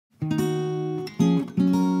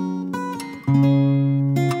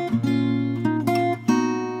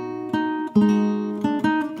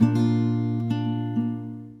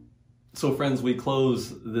So friends, we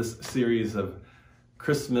close this series of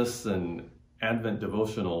Christmas and Advent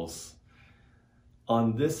devotionals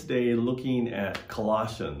on this day looking at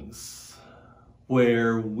Colossians,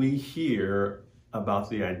 where we hear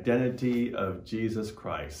about the identity of Jesus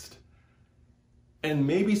Christ. And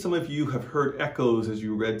maybe some of you have heard echoes as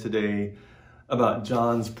you read today about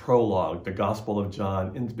John's prologue, the Gospel of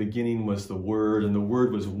John. In the beginning was the Word, and the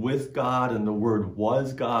Word was with God, and the Word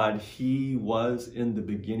was God. He was in the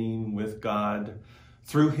beginning with God.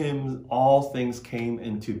 Through him all things came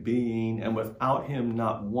into being, and without him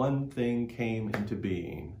not one thing came into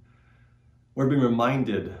being. We're being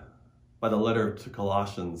reminded by the letter to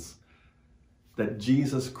Colossians that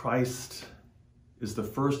Jesus Christ is the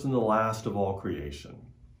first and the last of all creation.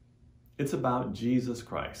 It's about Jesus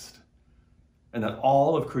Christ, and that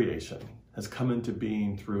all of creation has come into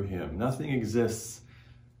being through him. Nothing exists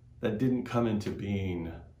that didn't come into being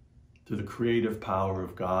through the creative power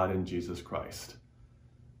of God and Jesus Christ.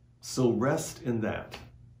 So rest in that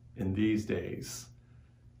in these days,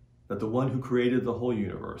 that the one who created the whole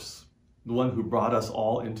universe, the one who brought us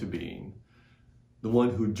all into being, the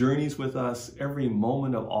one who journeys with us every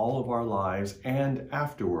moment of all of our lives and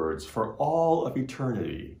afterwards for all of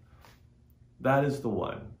eternity, that is the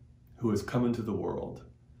one who has come into the world.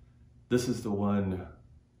 This is the one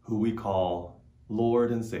who we call Lord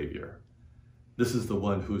and Savior. This is the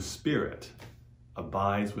one whose Spirit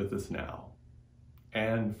abides with us now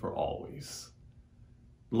and for always.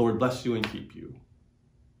 The Lord bless you and keep you.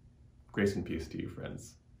 Grace and peace to you,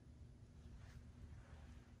 friends.